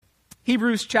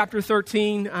Hebrews chapter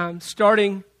 13,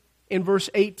 starting in verse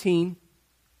 18.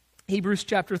 Hebrews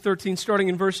chapter 13, starting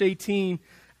in verse 18,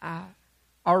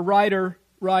 our writer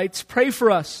writes, "Pray for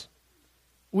us.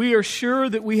 We are sure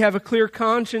that we have a clear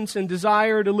conscience and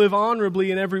desire to live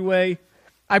honorably in every way.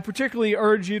 I particularly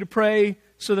urge you to pray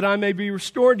so that I may be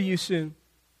restored to you soon.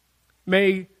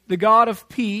 May the God of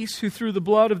peace, who through the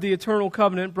blood of the eternal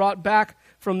covenant brought back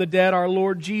from the dead our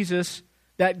Lord Jesus,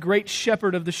 that great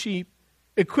shepherd of the sheep,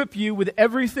 equip you with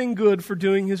everything good for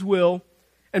doing His will,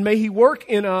 and may He work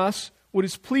in us what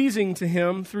is pleasing to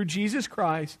Him through Jesus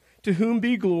Christ, to whom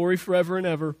be glory forever and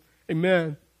ever.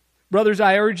 Amen." Brothers,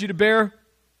 I urge you to bear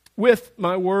with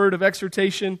my word of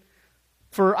exhortation,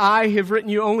 for I have written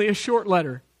you only a short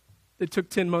letter that took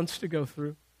 10 months to go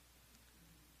through.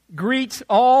 Greet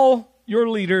all your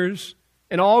leaders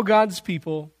and all God's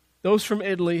people. Those from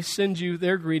Italy send you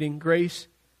their greeting. Grace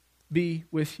be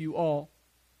with you all.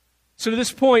 So to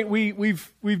this point,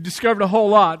 we've discovered a whole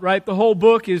lot, right? The whole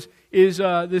book is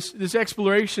this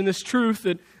exploration, this truth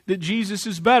that Jesus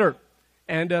is better.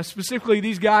 And specifically,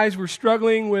 these guys were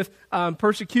struggling with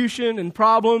persecution and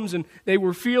problems, and they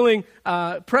were feeling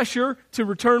pressure to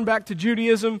return back to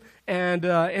Judaism.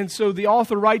 And so the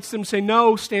author writes them, say,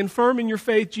 no, stand firm in your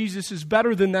faith. Jesus is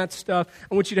better than that stuff.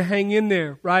 I want you to hang in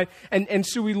there, right? And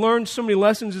so we learned so many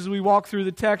lessons as we walk through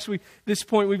the text. This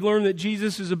point, we've learned that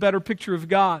Jesus is a better picture of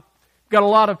God. Got a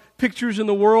lot of pictures in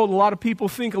the world. A lot of people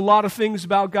think a lot of things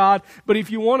about God. But if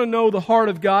you want to know the heart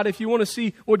of God, if you want to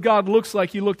see what God looks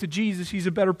like, you look to Jesus. He's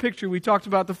a better picture. We talked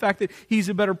about the fact that He's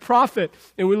a better prophet.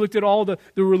 And we looked at all the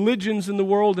religions in the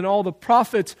world and all the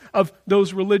prophets of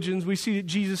those religions. We see that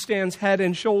Jesus stands head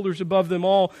and shoulders above them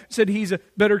all. Said He's a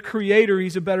better creator.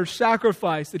 He's a better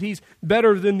sacrifice. That He's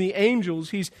better than the angels.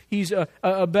 He's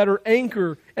a better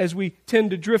anchor as we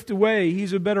tend to drift away.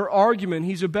 He's a better argument.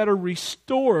 He's a better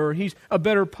restorer. He's a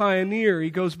better pioneer. He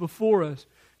goes before us.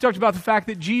 We talked about the fact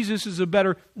that Jesus is a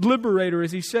better liberator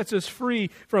as He sets us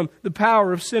free from the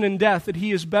power of sin and death, that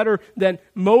He is better than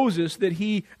Moses, that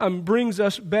He brings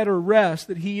us better rest,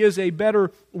 that He is a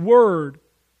better word.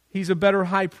 He's a better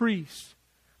high priest.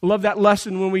 I love that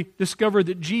lesson when we discovered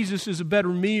that Jesus is a better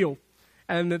meal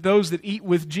and that those that eat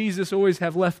with Jesus always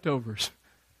have leftovers.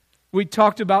 We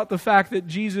talked about the fact that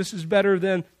Jesus is better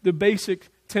than the basic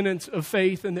tenets of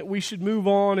faith and that we should move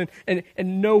on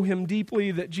and know Him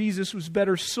deeply, that Jesus was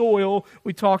better soil.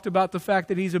 We talked about the fact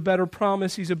that He's a better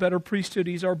promise, He's a better priesthood,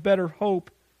 He's our better hope.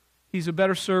 He's a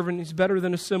better servant, He's better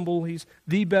than a symbol, He's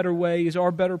the better way, He's our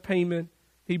better payment.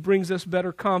 He brings us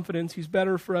better confidence, He's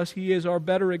better for us, He is our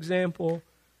better example.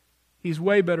 He's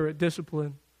way better at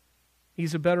discipline.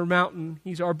 He's a better mountain,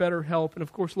 He's our better help. And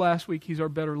of course last week, He's our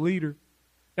better leader.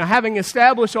 Now, having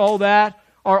established all that,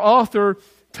 our author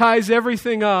ties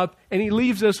everything up, and he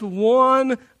leaves us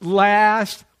one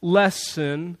last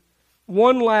lesson,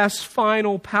 one last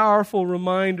final powerful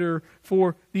reminder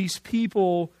for these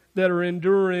people that are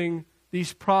enduring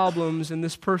these problems and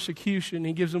this persecution.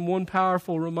 He gives them one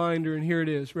powerful reminder, and here it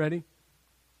is. Ready?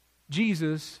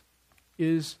 Jesus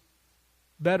is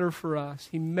better for us.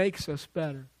 He makes us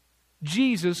better.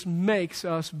 Jesus makes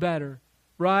us better,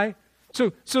 right?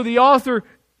 So the author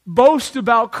boasts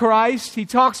about Christ. He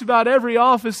talks about every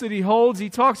office that He holds. He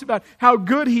talks about how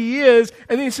good He is.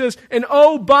 And then he says, and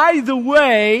oh, by the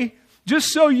way, just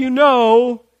so you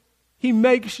know, He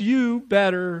makes you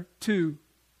better too.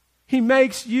 He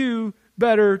makes you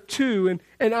better too.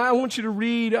 And I want you to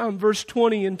read verse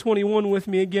 20 and 21 with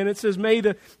me again. It says, may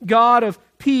the God of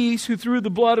peace, who through the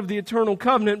blood of the eternal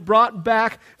covenant brought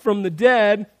back from the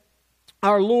dead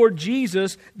our Lord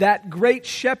Jesus, that great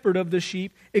shepherd of the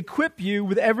sheep, equip you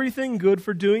with everything good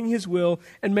for doing His will,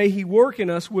 and may He work in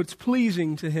us what's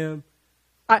pleasing to Him.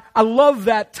 I love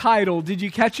that title. Did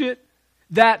you catch it?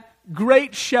 That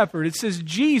great shepherd. It says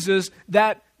Jesus,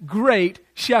 that great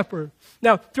shepherd.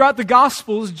 Now, throughout the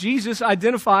Gospels, Jesus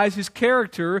identifies His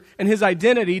character and His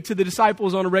identity to the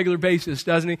disciples on a regular basis,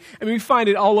 doesn't He? I mean, we find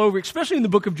it all over, especially in the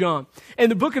book of John. In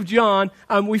the book of John,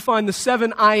 we find the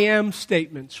 7 I am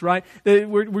statements, right?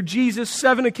 Where Jesus,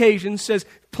 7 occasions, says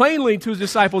plainly to His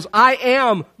disciples, I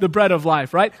am the bread of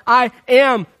life, right? I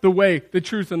am the way, the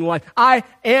truth, and the life. I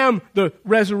am the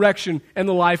resurrection and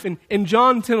the life. And in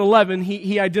John 10:11,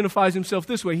 he identifies Himself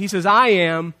this way. He says, I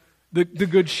am the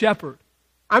good shepherd.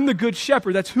 I'm the good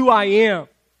shepherd. That's who I am.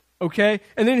 Okay?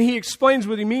 And then He explains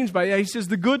what He means by that. He says,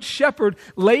 the good shepherd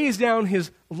lays down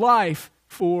his life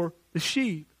for the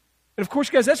sheep. And of course,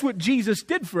 guys, that's what Jesus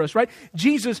did for us, right?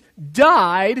 Jesus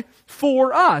died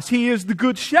for us. He is the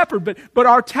good shepherd. But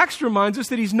our text reminds us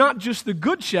that He's not just the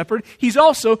good shepherd, He's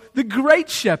also the great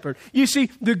shepherd. You see,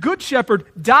 the good shepherd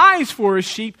dies for his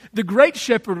sheep. The great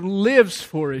shepherd lives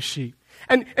for his sheep.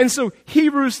 And so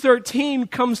Hebrews 13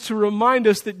 comes to remind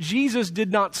us that Jesus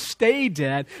did not stay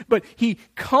dead, but he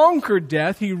conquered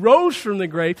death, he rose from the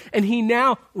grave, and he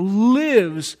now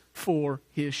lives for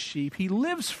his sheep. He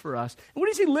lives for us. And what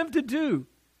does he live to do?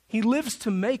 He lives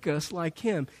to make us like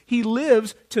him. He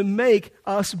lives to make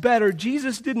us better.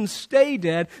 Jesus didn't stay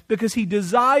dead because he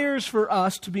desires for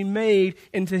us to be made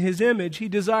into his image. He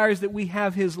desires that we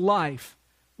have his life,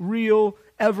 real,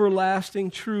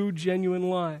 everlasting, true, genuine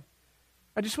life.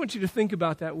 I just want you to think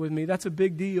about that with me. That's a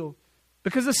big deal.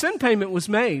 Because the sin payment was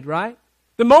made, right?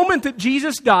 The moment that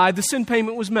Jesus died, the sin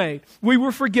payment was made. We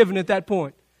were forgiven at that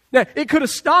point. Now, it could have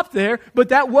stopped there, but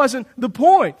that wasn't the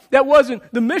point. That wasn't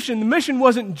the mission. The mission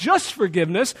wasn't just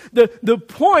forgiveness. The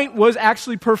point was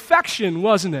actually perfection,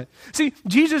 wasn't it? See,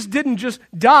 Jesus didn't just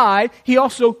die, he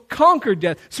also conquered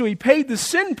death. So he paid the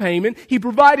sin payment, he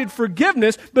provided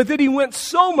forgiveness, but then he went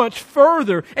so much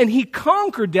further, and he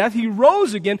conquered death, he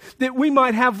rose again, that we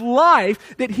might have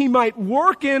life, that he might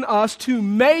work in us to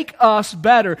make us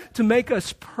better, to make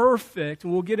us perfect.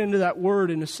 And we'll get into that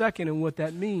word in a second and what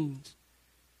that means.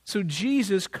 So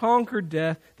Jesus conquered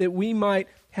death that we might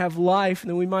have life and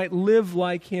that we might live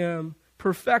like him.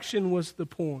 Perfection was the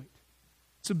point.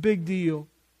 It's a big deal.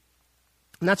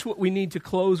 And that's what we need to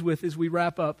close with as we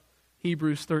wrap up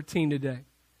Hebrews 13 today.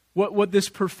 What this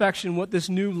perfection, what this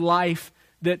new life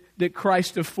that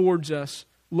Christ affords us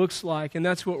looks like. And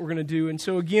that's what we're going to do. And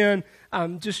so again,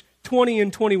 just 20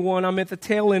 and 21, I'm at the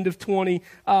tail end of 20.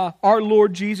 Our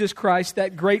Lord Jesus Christ,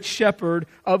 that great shepherd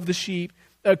of the sheep,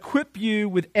 equip you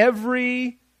with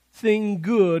everything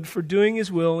good for doing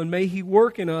his will, and may he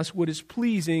work in us what is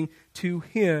pleasing to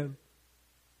him.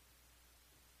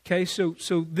 Okay, so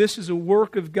this is a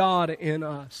work of God in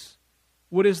us.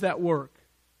 What is that work?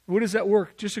 What is that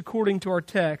work? Just according to our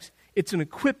text, it's an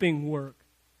equipping work.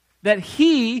 That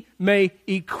he may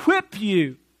equip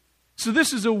you. So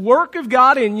this is a work of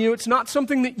God in you. It's not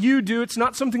something that you do. It's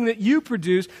not something that you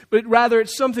produce, but rather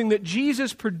it's something that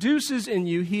Jesus produces in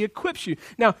you. He equips you.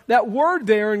 Now, that word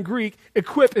there in Greek,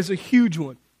 equip, is a huge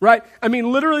one, right? I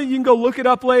mean, literally, you can go look it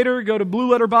up later, go to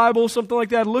Blue Letter Bible, something like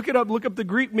that. Look it up, look up the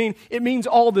Greek meaning. It means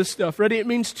all this stuff, ready? It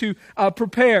means to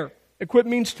prepare. Equip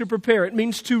means to prepare. It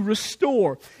means to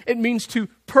restore. It means to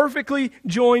perfectly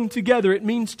join together. It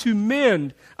means to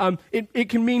mend. It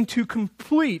can mean to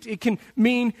complete. It can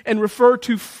mean and refer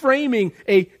to framing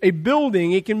a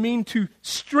building. It can mean to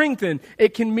strengthen.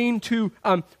 It can mean to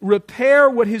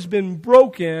repair what has been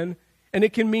broken. And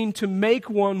it can mean to make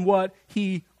one what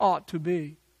he ought to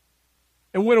be.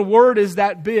 And when a word is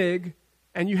that big,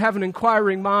 and you have an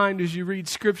inquiring mind as you read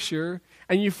Scripture,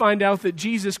 and you find out that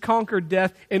Jesus conquered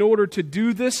death in order to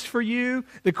do this for you,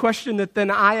 the question that then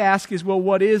I ask is, well,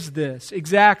 what is this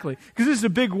exactly? Because this is a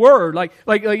big word. Like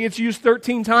it's used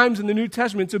 13 times in the New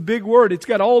Testament. It's a big word. It's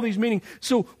got all these meanings.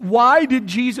 So why did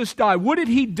Jesus die? What did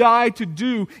he die to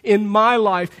do in my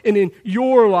life and in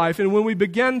your life? And when we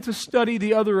begin to study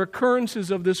the other occurrences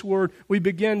of this word, we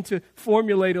begin to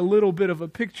formulate a little bit of a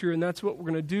picture, and that's what we're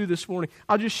going to do this morning.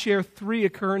 I'll just share 3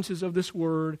 occurrences of this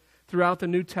word throughout the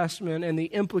New Testament and the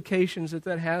implications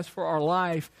that has for our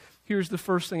life. Here's the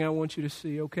first thing I want you to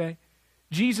see, okay?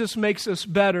 Jesus makes us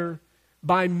better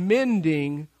by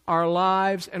mending our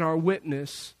lives and our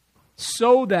witness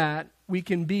so that we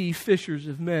can be fishers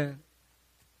of men.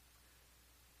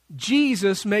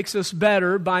 Jesus makes us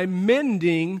better by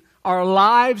mending our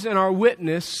lives and our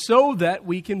witness so that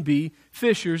we can be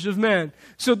fishers of men.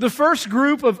 So the first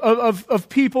group of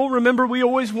people, remember, we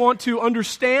always want to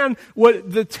understand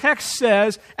what the text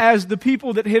says as the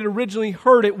people that had originally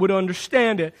heard it would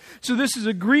understand it. So this is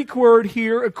a Greek word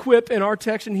here, equip, in our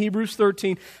text in Hebrews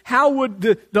 13. How would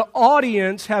the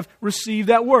audience have received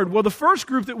that word? Well, the first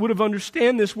group that would have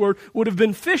understood this word would have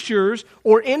been fishers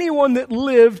or anyone that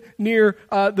lived near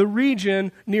the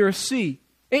region near a sea.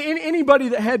 Anybody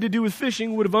that had to do with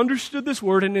fishing would have understood this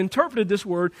word and interpreted this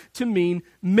word to mean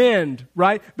mend,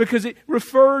 right? Because it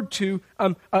referred to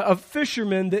a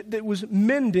fisherman that was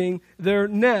mending their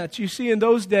nets. You see, in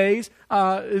those days,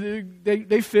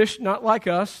 they fished not like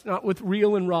us, not with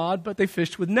reel and rod, but they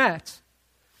fished with nets.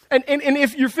 And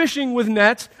if you're fishing with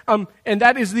nets, and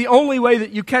that is the only way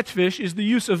that you catch fish is the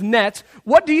use of nets,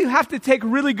 what do you have to take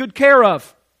really good care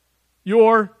of?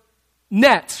 Your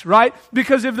nets, right?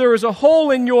 Because if there is a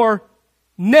hole in your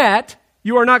net,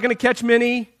 you are not going to catch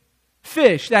many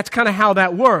fish. That's kind of how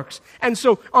that works. And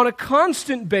so on a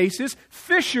constant basis,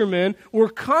 fishermen were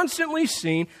constantly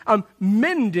seen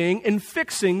mending and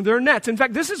fixing their nets. In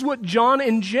fact, this is what John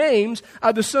and James,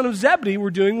 the son of Zebedee,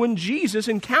 were doing when Jesus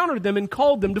encountered them and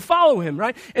called them to follow him,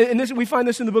 right? And this, we find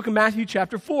this in the book of Matthew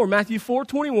chapter 4. Matthew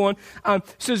 4:21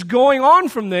 says, going on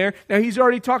from there, now he's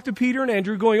already talked to Peter and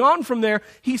Andrew, going on from there,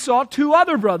 he saw two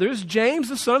other brothers, James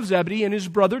the son of Zebedee and his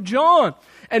brother John.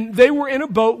 And they were in a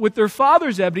boat with their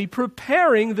father Zebedee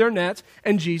preparing their nets,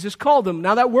 and Jesus called them.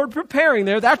 Now that word preparing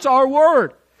there, that's our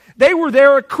word. They were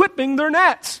there equipping their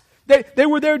nets. They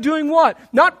were there doing what?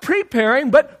 Not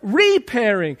preparing, but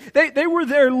repairing. They were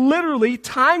there literally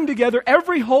tying together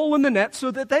every hole in the net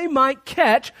so that they might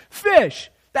catch fish.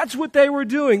 That's what they were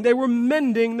doing. They were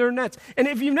mending their nets. And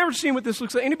if you've never seen what this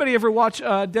looks like, anybody ever watch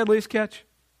Deadliest Catch?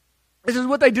 This is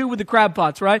what they do with the crab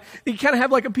pots, right? You kind of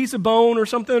have like a piece of bone or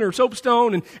something, or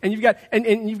soapstone, and you've got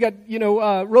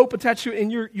rope attached to it,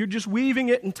 and you're just weaving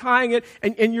it and tying it,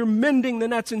 and you're mending the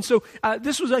nets. And so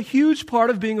this was a huge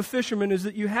part of being a fisherman, is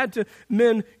that you had to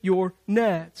mend your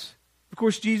nets. Of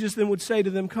course, Jesus then would say to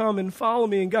them, "Come and follow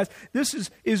me." And guys, this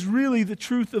is really the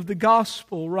truth of the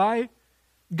gospel, right?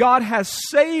 God has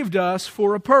saved us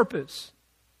for a purpose.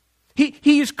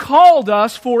 He has called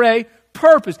us for a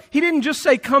purpose. He didn't just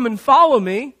say, "Come and follow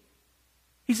me."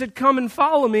 He said, "Come and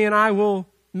follow me, and I will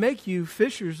make you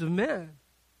fishers of men."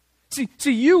 See,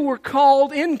 you were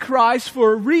called in Christ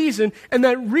for a reason, and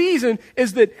that reason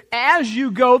is that as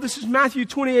you go, this is Matthew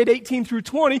 28:18 through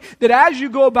 20, that as you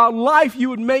go about life, you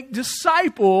would make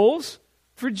disciples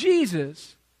for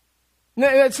Jesus. Now,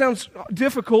 that sounds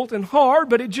difficult and hard,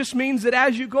 but it just means that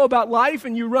as you go about life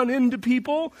and you run into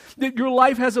people, that your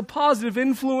life has a positive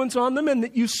influence on them, and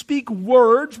that you speak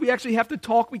words. We actually have to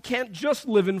talk. We can't just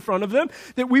live in front of them.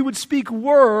 That we would speak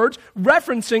words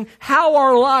referencing how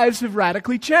our lives have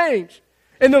radically changed.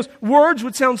 And those words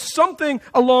would sound something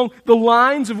along the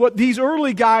lines of what these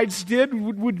early guides did,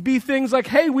 would be things like,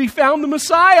 "Hey, we found the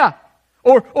Messiah,"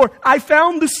 or "I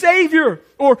found the Savior,"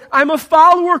 or "I'm a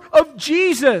follower of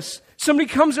Jesus." Somebody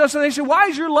comes to us and they say, "Why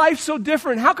is your life so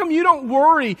different? How come you don't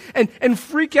worry and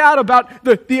freak out about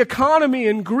the economy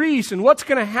in Greece and what's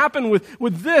going to happen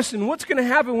with this and what's going to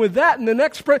happen with that and the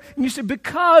next?" And you say,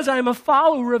 "Because I'm a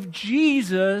follower of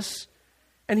Jesus,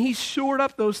 and He's shored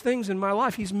up those things in my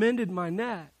life. He's mended my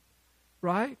net,"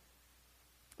 right?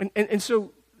 And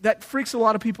so that freaks a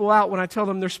lot of people out when I tell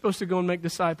them they're supposed to go and make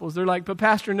disciples. They're like, "But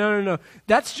Pastor, no.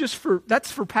 That's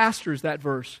for pastors, that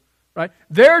verse. Right?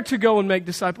 They're to go and make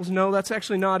disciples." No, that's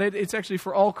actually not it. It's actually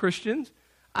for all Christians.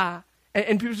 And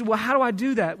people say, "Well, how do I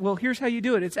do that?" Well, here's how you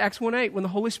do it. It's Acts 1:8. When the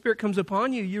Holy Spirit comes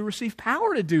upon you, you receive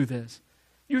power to do this.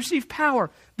 You receive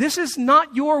power. This is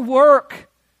not your work.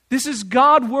 This is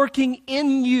God working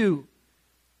in you.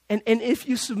 And if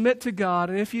you submit to God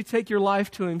and if you take your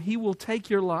life to Him, He will take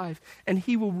your life and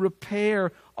He will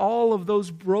repair all of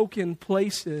those broken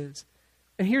places.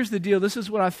 And here's the deal. This is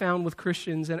what I found with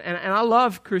Christians. And I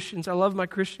love Christians. I love my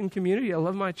Christian community. I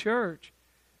love my church.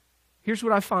 Here's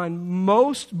what I find.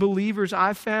 Most believers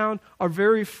I've found are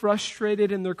very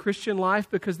frustrated in their Christian life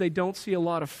because they don't see a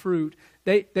lot of fruit.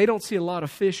 They don't see a lot of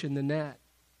fish in the net.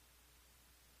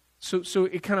 So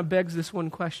it kind of begs this one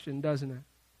question, doesn't it?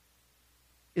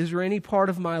 Is there any part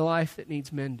of my life that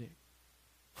needs mending?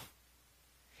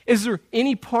 Is there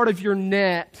any part of your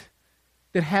net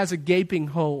that has a gaping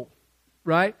hole?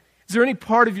 Right? Is there any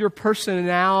part of your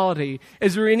personality?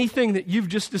 Is there anything that you've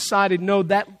just decided, no,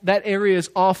 that area is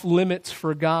off limits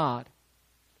for God?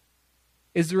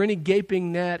 Is there any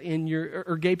gaping net in your,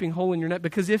 or gaping hole in your net?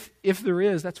 Because if there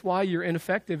is, that's why you're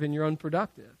ineffective and you're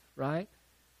unproductive, right?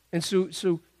 And so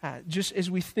just as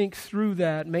we think through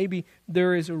that, maybe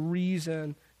there is a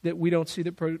reason that we don't see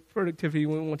the productivity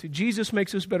we want to. Jesus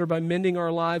makes us better by mending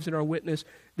our lives and our witness,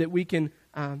 that we can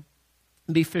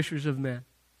be fishers of men.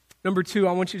 Number 2,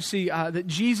 I want you to see that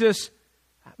Jesus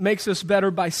makes us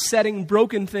better by setting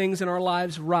broken things in our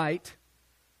lives right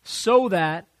so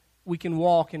that we can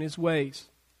walk in His ways.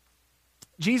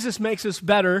 Jesus makes us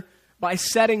better by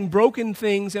setting broken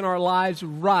things in our lives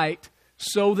right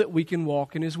so that we can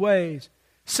walk in His ways.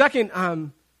 Second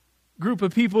group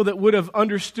of people that would have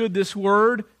understood this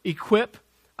word, equip,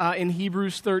 in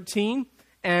Hebrews 13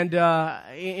 and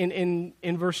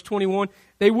in verse 21,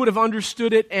 they would have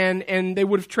understood it and they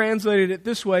would have translated it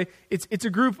this way. It's a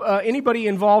group, anybody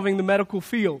involving the medical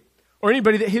field or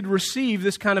anybody that had received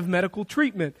this kind of medical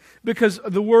treatment. Because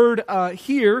the word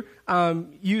here,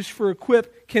 used for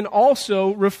equip, can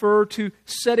also refer to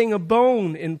setting a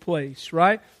bone in place,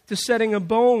 right? To setting a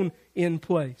bone in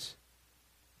place.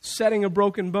 Setting a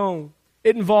broken bone.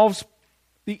 It involves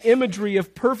the imagery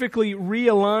of perfectly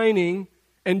realigning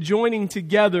and joining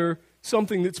together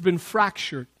something that's been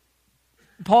fractured.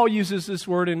 Paul uses this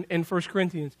word in 1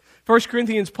 Corinthians. 1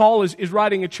 Corinthians, Paul is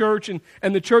writing a church, and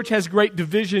the church has great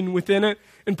division within it.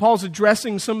 And Paul's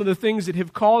addressing some of the things that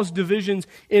have caused divisions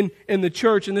in the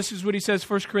church. And this is what he says,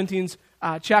 1 Corinthians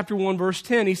chapter 1, verse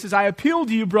 10. He says, I appeal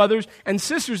to you, brothers and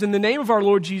sisters, in the name of our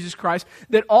Lord Jesus Christ,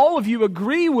 that all of you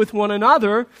agree with one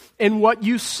another in what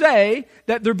you say,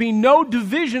 that there be no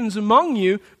divisions among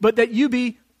you, but that you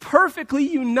be perfectly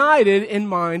united in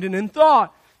mind and in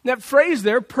thought. That phrase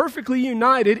there, perfectly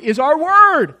united, is our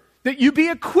word. That you be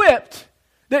equipped.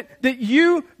 That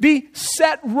you be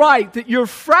set right. That your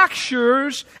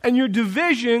fractures and your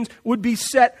divisions would be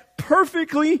set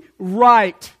perfectly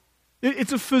right.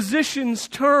 It's a physician's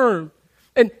term.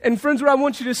 And friends, what I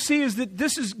want you to see is that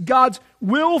this is God's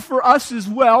will for us as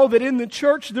well, that in the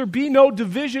church there be no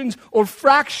divisions or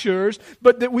fractures,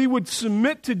 but that we would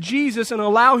submit to Jesus and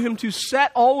allow Him to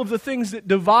set all of the things that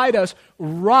divide us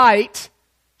right,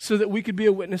 so that we could be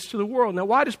a witness to the world. Now,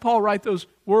 why does Paul write those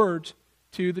words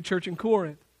to the church in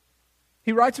Corinth?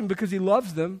 He writes them because he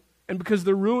loves them and because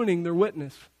they're ruining their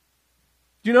witness.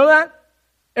 Do you know that?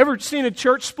 Ever seen a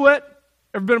church split?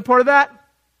 Ever been a part of that?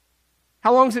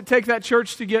 How long does it take that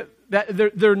church to get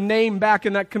their name back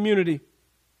in that community?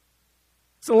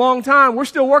 It's a long time. We're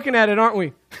still working at it, aren't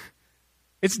we?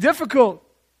 It's difficult.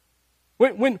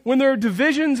 When there are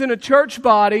divisions in a church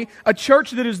body, a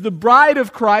church that is the bride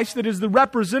of Christ, that is the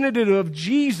representative of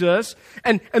Jesus,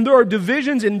 and there are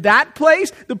divisions in that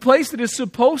place, the place that is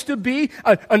supposed to be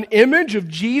an image of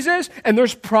Jesus, and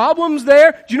there's problems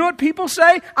there. Do you know what people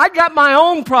say? I got my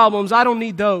own problems. I don't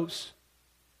need those.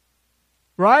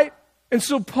 Right? And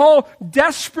so Paul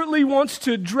desperately wants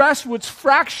to address what's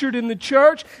fractured in the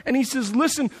church, and he says,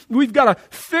 listen, we've got to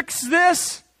fix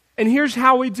this. And here's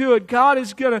how we do it. God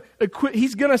is going to equip,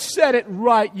 He's going to set it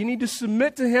right. You need to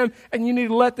submit to Him, and you need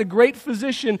to let the great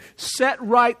physician set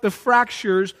right the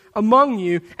fractures among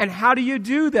you. And how do you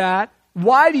do that?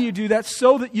 Why do you do that?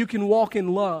 So that you can walk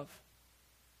in love.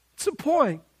 What's the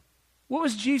point? What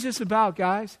was Jesus about,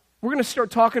 guys? We're going to start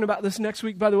talking about this next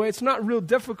week, by the way. It's not real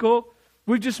difficult.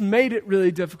 We've just made it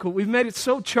really difficult. We've made it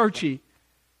so churchy.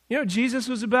 You know what Jesus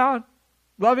was about?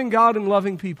 Loving God and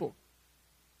loving people.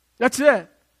 That's it.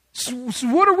 So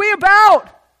what are we about?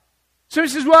 So he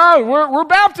says, well, we're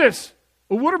Baptists.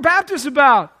 Well, what are Baptists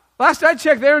about? Last I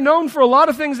checked, they're known for a lot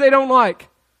of things they don't like.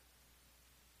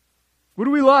 What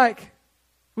do we like?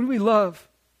 What do we love?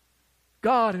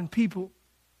 God and people.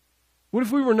 What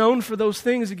if we were known for those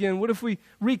things again? What if we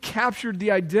recaptured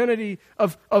the identity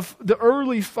of the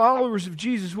early followers of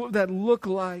Jesus? What would that look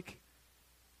like?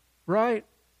 Right?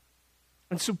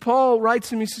 And so Paul writes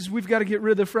to him, he says, we've got to get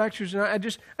rid of the fractures. And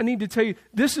I need to tell you,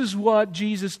 this is what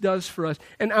Jesus does for us.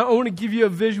 And I want to give you a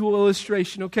visual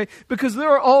illustration, okay? Because there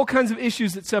are all kinds of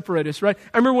issues that separate us, right?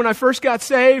 I remember when I first got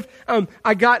saved,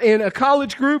 I got in a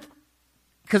college group,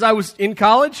 because I was in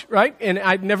college, right? And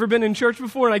I'd never been in church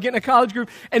before, and I get in a college group,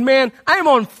 and man, I am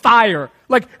on fire.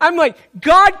 I'm like,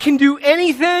 God can do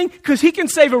anything because He can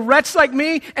save a wretch like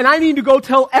me, and I need to go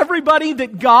tell everybody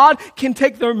that God can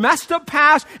take their messed up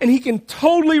past and He can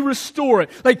totally restore it.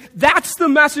 That's the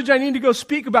message I need to go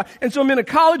speak about. And so I'm in a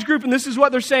college group, and this is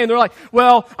what they're saying. They're like,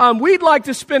 well, we'd like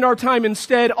to spend our time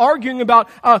instead arguing about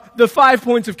the 5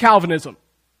 points of Calvinism.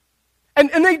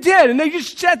 And they did, and they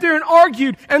just sat there and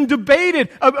argued and debated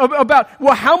about,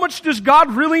 well, how much does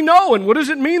God really know, and what does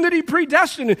it mean that He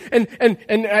predestined, and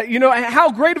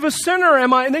how great of a sinner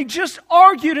am I? And they just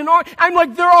argued and argued. I'm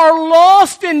like, there are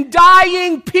lost and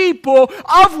dying people,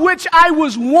 of which I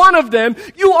was one of them.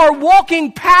 You are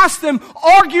walking past them,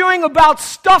 arguing about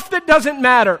stuff that doesn't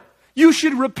matter. You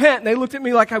should repent. And they looked at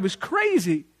me like I was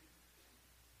crazy.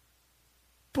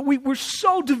 But we're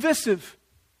so divisive.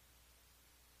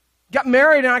 Got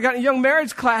married, and I got in a young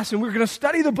marriage class, and we were going to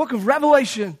study the book of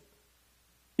Revelation.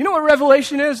 You know what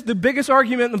Revelation is? The biggest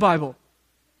argument in the Bible.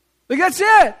 That's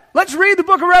it. Let's read the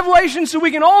book of Revelation so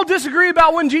we can all disagree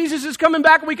about when Jesus is coming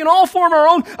back. We can all form our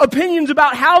own opinions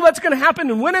about how that's going to happen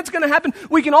and when it's going to happen.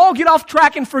 We can all get off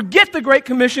track and forget the Great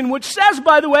Commission, which says,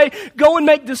 by the way, go and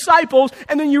make disciples.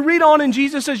 And then you read on, and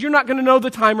Jesus says, you're not going to know the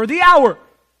time or the hour.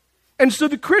 And so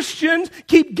the Christians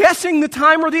keep guessing the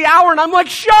time or the hour, and I'm like,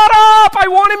 shut up! I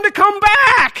want Him to come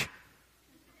back!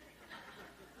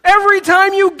 Every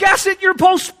time you guess it, you're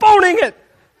postponing it.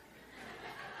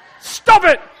 Stop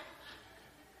it!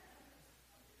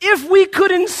 If we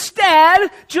could instead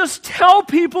just tell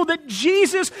people that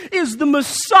Jesus is the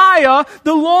Messiah,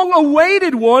 the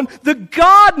long-awaited one, the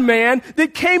God-man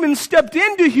that came and stepped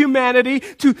into humanity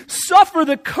to suffer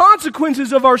the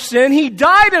consequences of our sin. He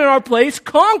died in our place,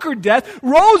 conquered death,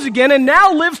 rose again, and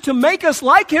now lives to make us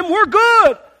like Him. We're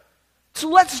good. So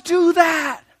let's do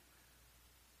that.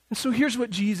 And so here's what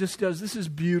Jesus does. This is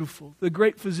beautiful. The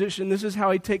great physician, this is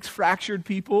how He takes fractured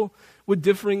people with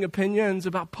differing opinions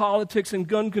about politics and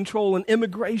gun control and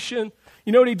immigration.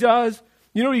 You know what He does?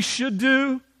 You know what He should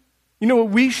do? You know what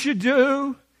we should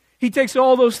do? He takes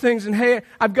all those things and, hey,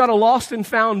 I've got a lost and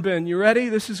found bin. You ready?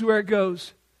 This is where it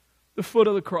goes. The foot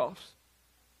of the cross.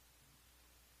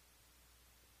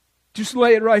 Just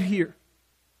lay it right here.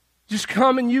 Just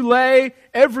come and you lay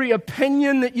every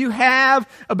opinion that you have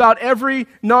about every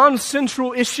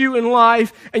non-central issue in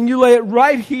life, and you lay it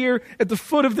right here at the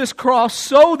foot of this cross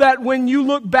so that when you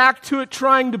look back to it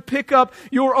trying to pick up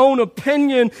your own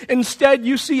opinion, instead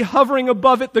you see hovering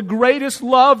above it the greatest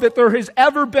love that there has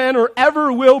ever been or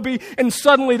ever will be, and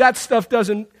suddenly that stuff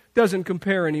doesn't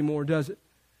compare anymore, does it?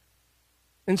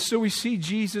 And so we see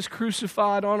Jesus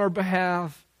crucified on our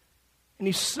behalf, and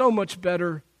He's so much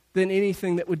better than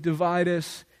anything that would divide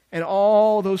us, and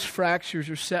all those fractures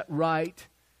are set right,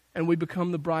 and we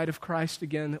become the bride of Christ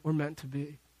again that we're meant to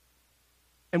be.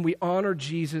 And we honor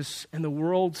Jesus, and the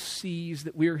world sees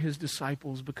that we are His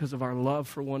disciples because of our love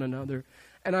for one another.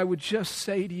 And I would just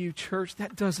say to you, church,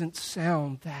 that doesn't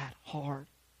sound that hard.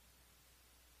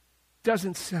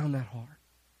 Doesn't sound that hard.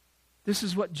 This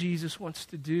is what Jesus wants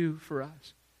to do for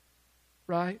us,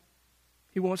 right?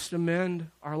 He wants to mend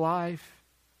our life.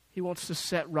 He wants to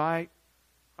set right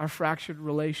our fractured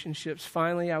relationships.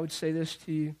 Finally, I would say this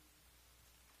to you.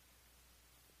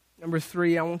 Number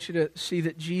 3, I want you to see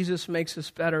that Jesus makes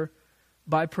us better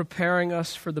by preparing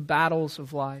us for the battles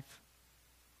of life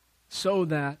so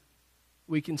that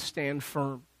we can stand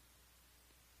firm.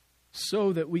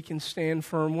 So that we can stand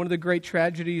firm. One of the great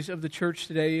tragedies of the church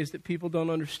today is that people don't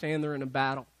understand they're in a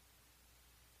battle.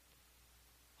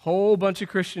 Whole bunch of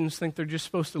Christians think they're just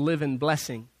supposed to live in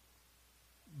blessing.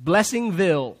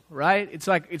 Blessingville, right? It's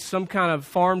like it's some kind of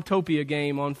Farmtopia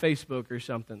game on Facebook or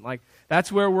something. Like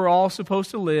that's where we're all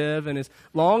supposed to live, and as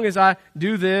long as I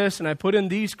do this and I put in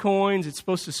these coins, it's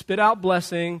supposed to spit out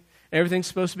blessing. Everything's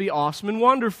supposed to be awesome and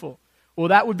wonderful. Well,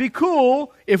 that would be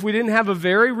cool if we didn't have a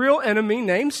very real enemy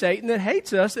named Satan that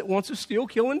hates us, that wants to steal,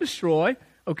 kill, and destroy,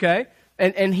 okay?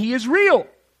 And he is real.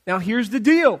 Now, here's the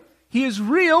deal. He is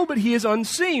real, but he is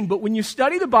unseen. But when you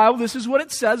study the Bible, this is what it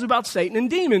says about Satan and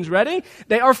demons. Ready?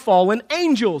 They are fallen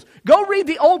angels. Go read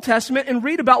the Old Testament and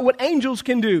read about what angels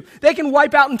can do. They can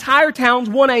wipe out entire towns,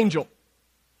 one angel.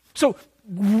 So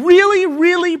really,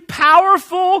 really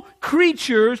powerful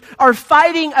creatures are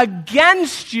fighting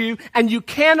against you, and you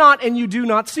cannot and you do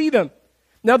not see them.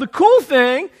 Now, the cool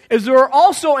thing is there are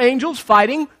also angels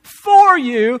fighting for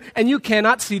you, and you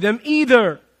cannot see them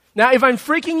either. Now, if I'm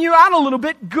freaking you out a little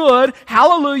bit, good.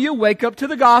 Hallelujah. Wake up to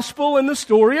the gospel and the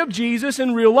story of Jesus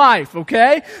in real life,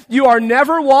 okay? You are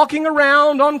never walking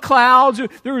around on clouds.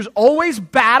 There is always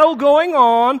battle going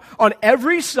on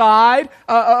every side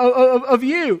of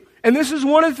you. And this is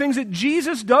one of the things that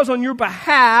Jesus does on your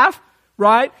behalf,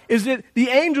 right? Is that the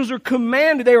angels are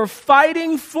commanded. They are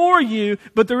fighting for you,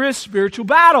 but there is spiritual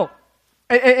battle.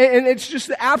 And it's just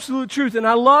the absolute truth. And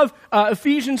I love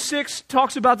Ephesians 6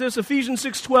 talks about this, Ephesians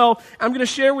 6:12. I'm going to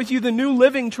share with you the New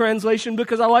Living Translation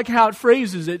because I like how it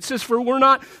phrases it. It says, for we're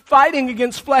not fighting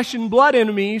against flesh and blood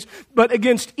enemies, but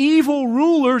against evil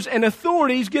rulers and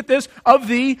authorities, get this, of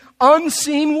the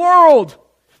unseen world.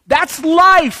 That's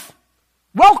life.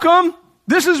 Welcome.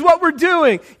 This is what we're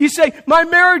doing. You say, my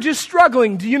marriage is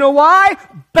struggling. Do you know why?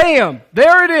 Bam.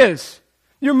 There it is.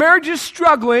 Your marriage is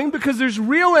struggling because there's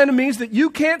real enemies that you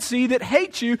can't see that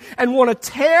hate you and want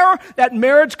to tear that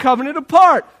marriage covenant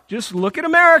apart. Just look at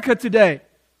America today,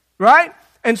 right?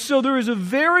 And so there is a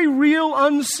very real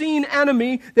unseen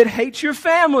enemy that hates your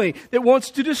family, that wants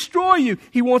to destroy you.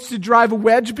 He wants to drive a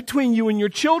wedge between you and your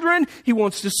children. He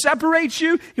wants to separate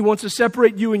you. He wants to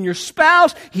separate you and your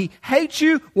spouse. He hates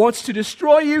you, wants to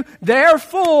destroy you.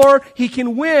 Therefore, he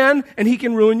can win and he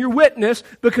can ruin your witness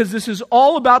because this is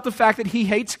all about the fact that he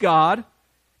hates God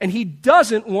and he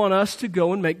doesn't want us to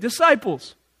go and make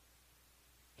disciples.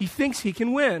 He thinks he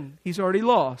can win. He's already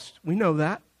lost. We know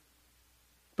that.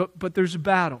 But there's a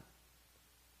battle.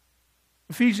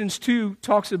 Ephesians 2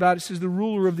 talks about, it says, the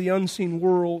ruler of the unseen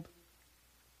world.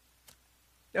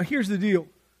 Now here's the deal.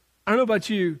 I don't know about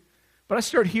you, but I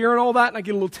start hearing all that and I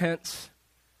get a little tense.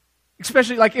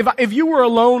 Especially like if you were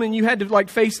alone and you had to like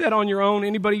face that on your own,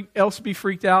 anybody else be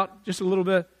freaked out just a little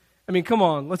bit? I mean, come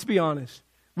on, let's be honest.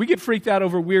 We get freaked out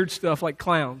over weird stuff like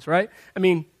clowns, right? I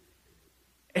mean,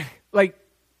 like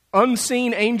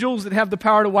unseen angels that have the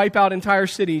power to wipe out entire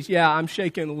cities. Yeah, I'm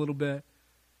shaking a little bit.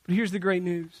 But here's the great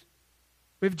news.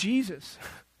 We have Jesus.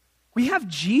 We have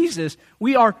Jesus.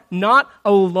 We are not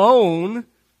alone.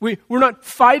 We're not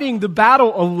fighting the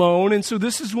battle alone. And so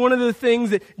this is one of the things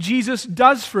that Jesus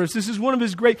does for us. This is one of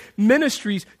his great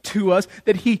ministries to us,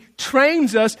 that he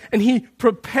trains us and he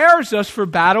prepares us for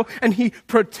battle and he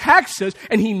protects us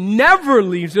and he never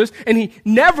leaves us and he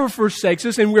never forsakes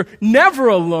us and we're never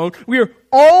alone. We are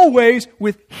always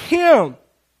with him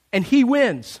and he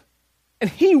wins. And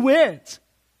he wins.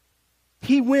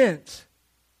 He wins.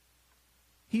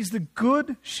 He's the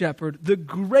good shepherd, the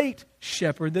great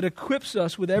shepherd that equips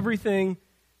us with everything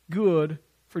good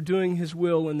for doing his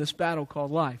will in this battle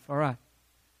called life. All right.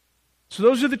 So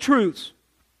those are the truths.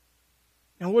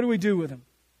 Now what do we do with them?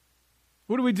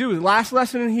 What do we do with them? Last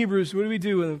lesson in Hebrews, what do we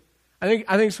do with them? I think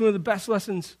it's one of the best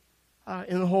lessons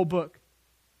in the whole book.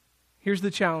 Here's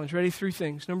the challenge. Ready? 3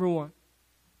 things. Number 1,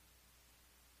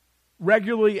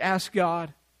 regularly ask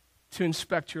God to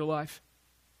inspect your life.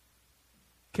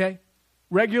 Okay?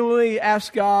 Regularly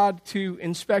ask God to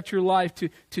inspect your life,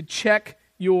 to check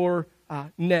your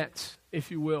nets,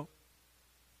 if you will.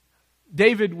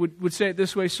 David would say it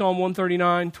this way, Psalm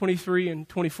 139, 23 and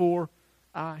 24.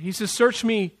 He says, "Search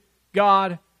me,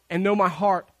 God, and know my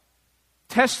heart.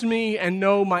 Test me and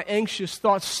know my anxious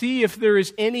thoughts. See if there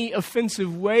is any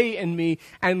offensive way in me,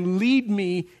 and lead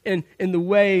me in the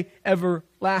way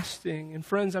everlasting." And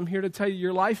friends, I'm here to tell you,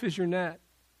 your life is your net.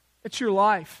 It's your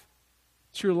life.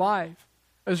 It's your life.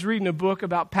 I was reading a book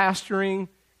about pastoring,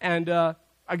 and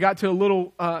I got to a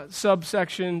little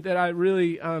subsection that I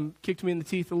really kicked me in the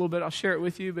teeth a little bit. I'll share it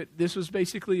with you, but this was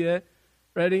basically it.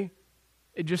 Ready?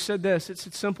 It just said this. It's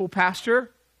simple.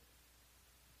 Pastor,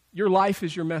 your life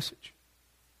is your message.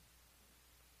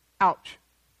 Ouch.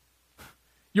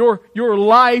 Your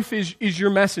life is your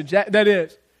message. That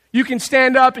is. You can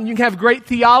stand up and you can have great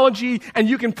theology and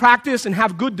you can practice and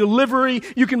have good delivery.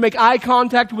 You can make eye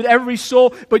contact with every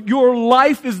soul, but your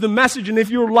life is the message. And if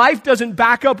your life doesn't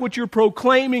back up what you're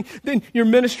proclaiming, then your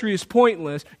ministry is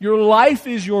pointless. Your life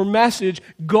is your message.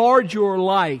 Guard your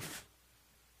life.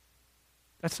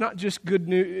 That's not just good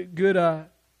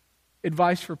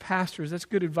advice for pastors. That's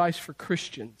good advice for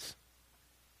Christians.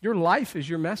 Your life is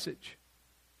your message.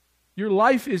 Your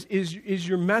life is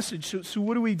your message. So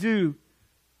what do?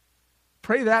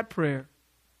 Pray that prayer.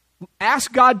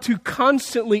 Ask God to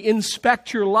constantly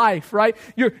inspect your life, right?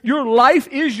 Your life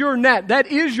is your net. That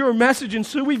is your message. And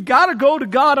so we've got to go to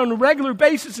God on a regular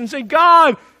basis and say,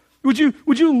 God, would you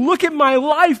look at my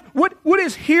life? What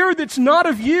is here that's not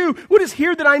of you? What is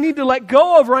here that I need to let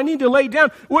go of or I need to lay down?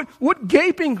 What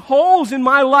gaping holes in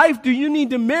my life do you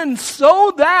need to mend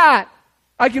so that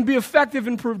I can be effective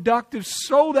and productive,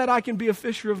 so that I can be a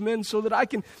fisher of men, so that I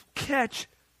can catch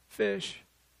fish?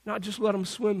 Not just let them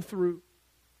swim through.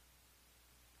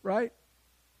 Right?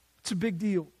 It's a big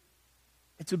deal.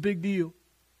 It's a big deal.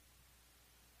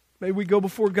 May we go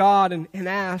before God and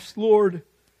ask, Lord,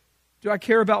 do I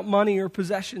care about money or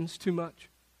possessions too much?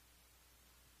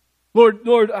 Lord,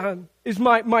 is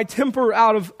my temper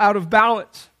out of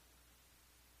balance?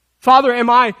 Father, am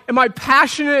I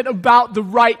passionate about the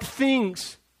right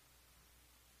things?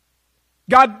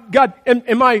 God,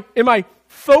 am I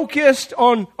focused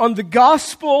on the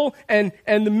gospel and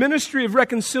the ministry of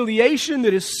reconciliation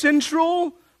that is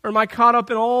central? Or am I caught up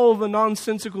in all the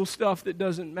nonsensical stuff that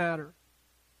doesn't matter?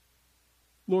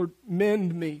 Lord,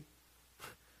 mend me.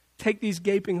 Take these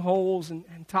gaping holes and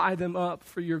tie them up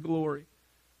for your glory,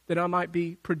 that I might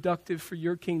be productive for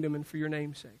your kingdom and for your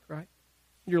name's sake, right?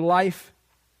 Your life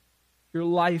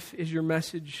is your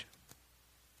message.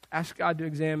 Ask God to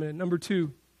examine it. Number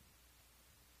 2,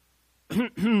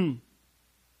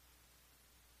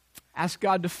 ask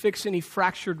God to fix any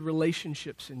fractured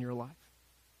relationships in your life.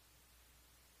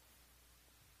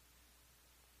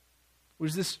 What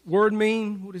does this word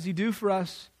mean? What does he do for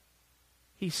us?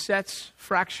 He sets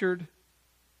fractured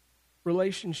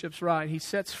relationships right. He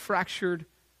sets fractured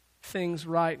things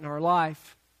right in our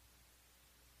life.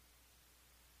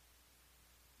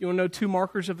 You want to know 2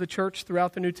 markers of the church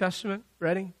throughout the New Testament?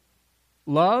 Ready?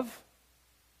 Love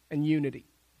and unity.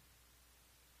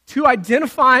 2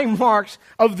 identifying marks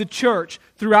of the church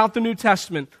throughout the New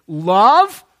Testament.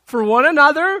 Love for one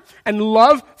another and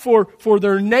love for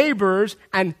their neighbors,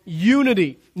 and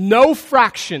unity. No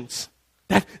fractions.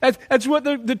 That's what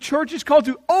the church is called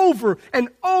to over and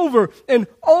over and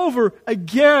over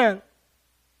again.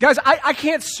 Guys, I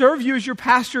can't serve you as your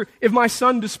pastor if my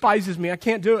son despises me. I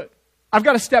can't do it. I've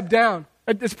got to step down.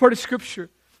 It's part of Scripture.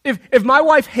 If my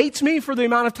wife hates me for the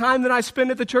amount of time that I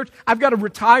spend at the church, I've got to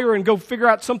retire and go figure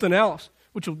out something else,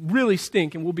 which will really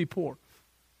stink and we'll be poor.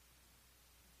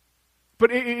 But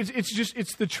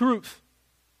it's the truth,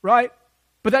 right?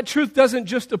 But that truth doesn't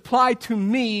just apply to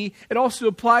me, it also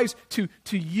applies to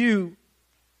you.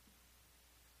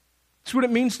 It's what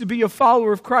it means to be a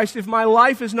follower of Christ. If my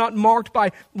life is not marked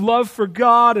by love for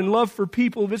God and love for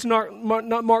people, if it's not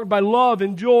marked by love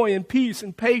and joy and peace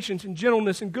and patience and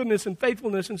gentleness and goodness and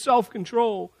faithfulness and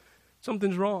self-control,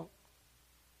 something's wrong.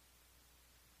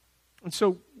 And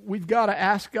so we've got to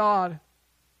ask God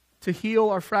to heal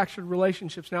our fractured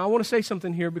relationships. Now, I want to say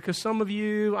something here because some of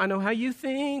you, I know how you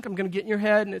think. I'm going to get in your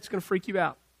head and it's going to freak you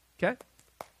out. Okay?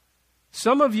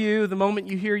 Some of you, the moment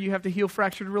you hear you have to heal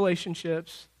fractured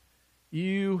relationships,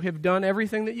 you have done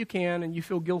everything that you can and you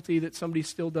feel guilty that somebody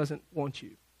still doesn't want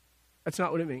you. That's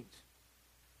not what it means.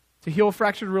 To heal a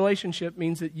fractured relationship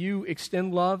means that you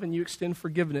extend love and you extend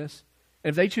forgiveness. And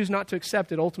if they choose not to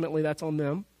accept it, ultimately that's on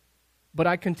them. But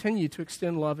I continue to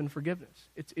extend love and forgiveness.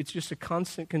 It's just a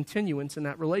constant continuance in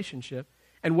that relationship.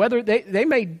 And whether they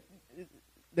may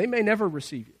never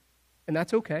receive you. And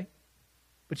that's okay.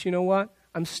 But you know what?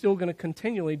 I'm still going to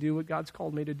continually do what God's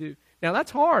called me to do. Now,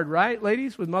 that's hard, right,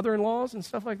 ladies, with mother-in-laws and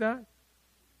stuff like that?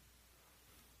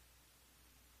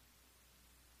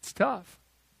 It's tough.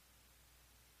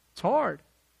 It's hard.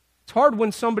 It's hard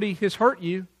when somebody has hurt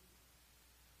you,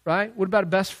 right? What about a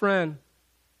best friend?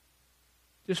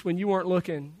 Just when you weren't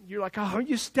looking, you're like, oh,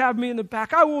 you stabbed me in the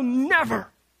back. I will never.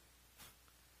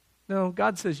 No,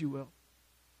 God says you will.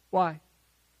 Why?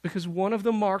 Because one of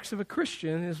the marks of a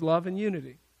Christian is love and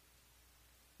unity.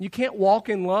 You can't walk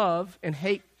in love and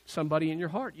hate somebody in your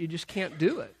heart. You just can't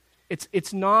do it.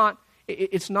 It's not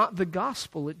the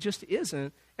gospel. It just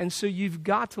isn't. And so you've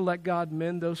got to let God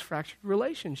mend those fractured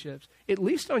relationships, at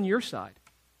least on your side.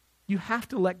 You have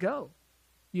to let go.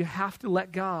 You have to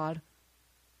let God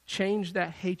change that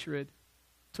hatred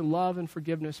to love and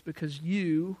forgiveness because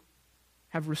you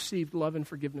have received love and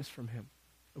forgiveness from Him.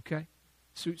 Okay?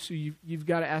 So you've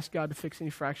got to ask God to fix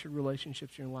any fractured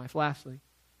relationships in your life. Lastly,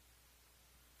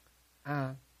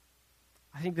 I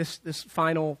think this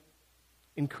final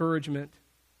encouragement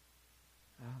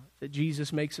that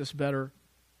Jesus makes us better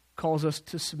calls us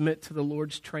to submit to the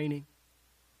Lord's training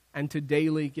and to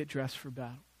daily get dressed for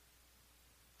battle.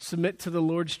 Submit to the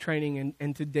Lord's training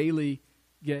and to daily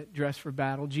get dressed for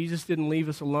battle. Jesus didn't leave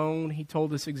us alone. He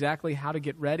told us exactly how to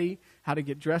get ready, how to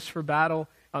get dressed for battle.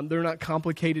 They're not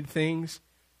complicated things.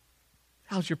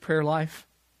 How's your prayer life?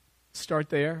 Start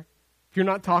there. If you're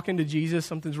not talking to Jesus,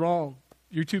 something's wrong.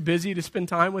 You're too busy to spend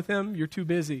time with Him. You're too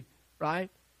busy, right?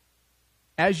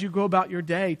 As you go about your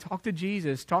day, talk to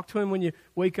Jesus. Talk to Him when you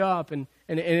wake up. And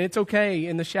it's okay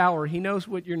in the shower. He knows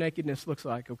what your nakedness looks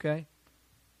like, okay?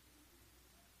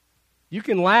 You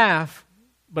can laugh,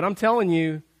 but I'm telling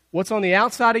you, what's on the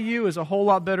outside of you is a whole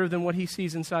lot better than what He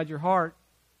sees inside your heart.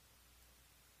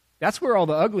 That's where all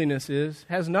the ugliness is.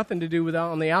 It has nothing to do with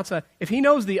on the outside. If He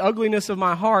knows the ugliness of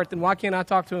my heart, then why can't I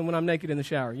talk to Him when I'm naked in the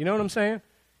shower? You know what I'm saying?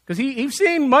 Because He's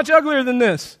seen much uglier than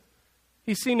this.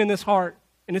 He's seen in this heart,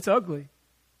 and it's ugly.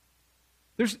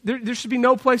 There should be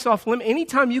no place off limit.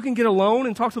 Anytime you can get alone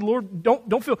and talk to the Lord,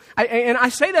 don't feel... And I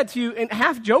say that to you and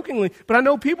half jokingly, but I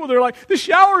know people that are like, the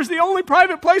shower is the only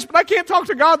private place, but I can't talk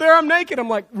to God there. I'm naked. I'm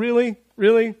like, really?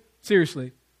 Really?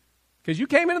 Seriously? Because you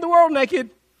came into the world naked.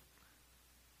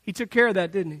 He took care of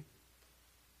that, didn't He?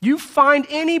 You find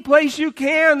any place you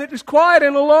can that is quiet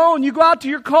and alone. You go out to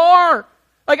your car.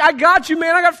 Like, I got you,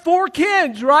 man. I got 4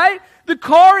 kids, right? The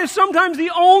car is sometimes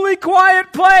the only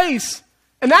quiet place.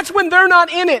 And that's when they're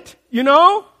not in it, you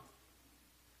know?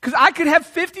 Because I could have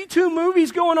 52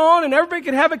 movies going on and everybody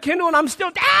could have a Kindle and I'm still,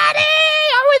 Daddy,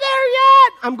 are we there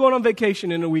yet? I'm going on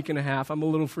vacation in a week and a half. I'm a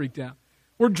little freaked out.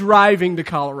 We're driving to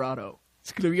Colorado.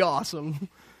 It's going to be awesome.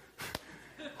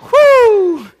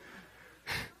 Woo!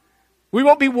 We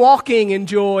won't be walking in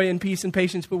joy and peace and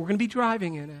patience, but we're going to be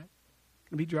driving in it. Going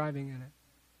to be driving in it.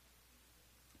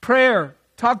 Prayer.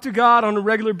 Talk to God on a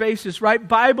regular basis, right?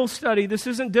 Bible study. This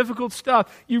isn't difficult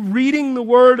stuff. You're reading the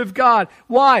Word of God.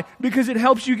 Why? Because it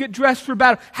helps you get dressed for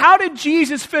battle. How did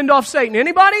Jesus fend off Satan?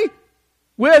 Anybody?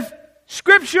 With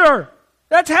Scripture.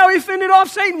 That's how He fended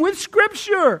off Satan, with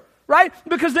Scripture, right?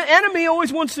 Because the enemy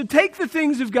always wants to take the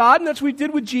things of God, and that's what He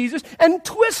did with Jesus, and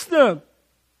twist them.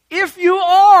 If you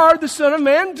are the Son of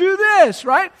Man, do this,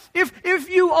 right? If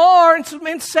you are, and so,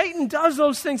 man, Satan does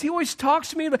those things. He always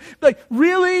talks to me like,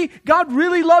 really? God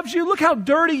really loves you? Look how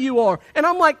dirty you are. And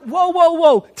I'm like,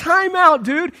 whoa, time out,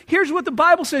 dude. Here's what the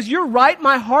Bible says. You're right,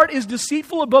 my heart is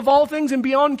deceitful above all things and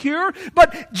beyond cure,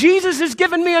 but Jesus has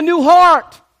given me a new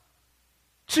heart.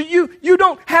 So you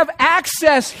don't have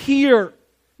access here.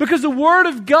 Because the Word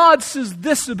of God says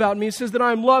this about me. It says that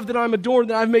I am loved, that I am adored,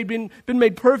 that I've been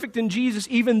made perfect in Jesus,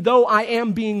 even though I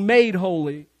am being made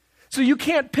holy. So you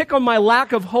can't pick on my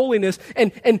lack of holiness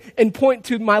and point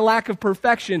to my lack of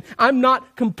perfection. I'm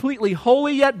not completely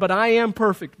holy yet, but I am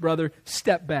perfect, brother.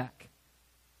 Step back.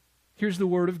 Here's the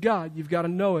Word of God. You've got to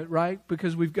know it, right?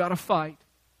 Because we've got to fight.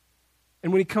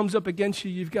 And when He comes up against you,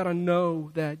 you've got to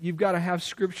know that. You've got to have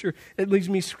Scripture. It leads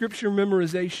me Scripture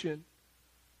memorization.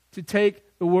 To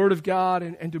take the Word of God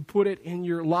and to put it in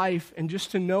your life and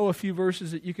just to know a few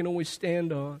verses that you can always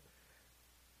stand on.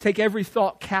 Take every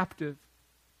thought captive.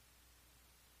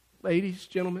 Ladies,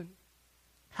 gentlemen,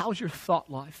 how's your thought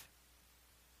life?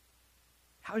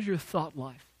 How's your thought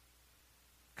life?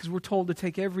 Because we're told to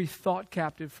take every thought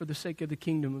captive for the sake of the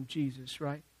kingdom of Jesus,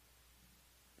 right?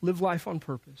 Live life on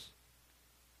purpose.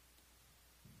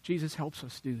 Jesus helps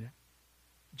us do that.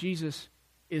 Jesus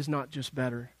is not just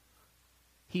better.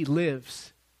 He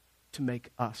lives to make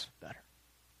us better.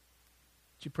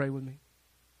 Would you pray with me?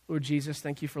 Lord Jesus,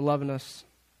 thank you for loving us.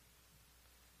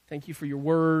 Thank you for your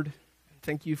word.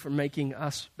 Thank you for making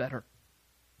us better.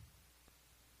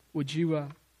 Would you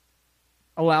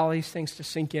allow these things to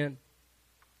sink in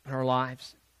our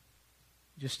lives,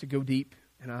 just to go deep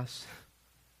in us?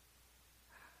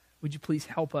 Would you please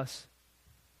help us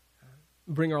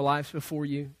bring our lives before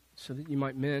you so that you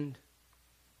might mend?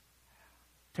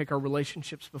 Take our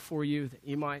relationships before you that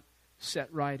you might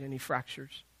set right any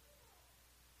fractures.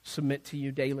 Submit to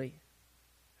you daily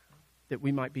that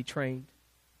we might be trained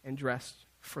and dressed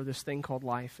for this thing called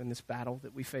life and this battle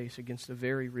that we face against a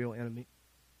very real enemy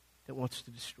that wants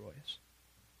to destroy us.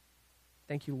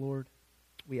 Thank you, Lord.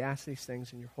 We ask these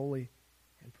things in your holy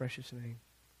and precious name.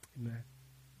 Amen.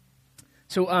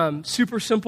 So, super simple.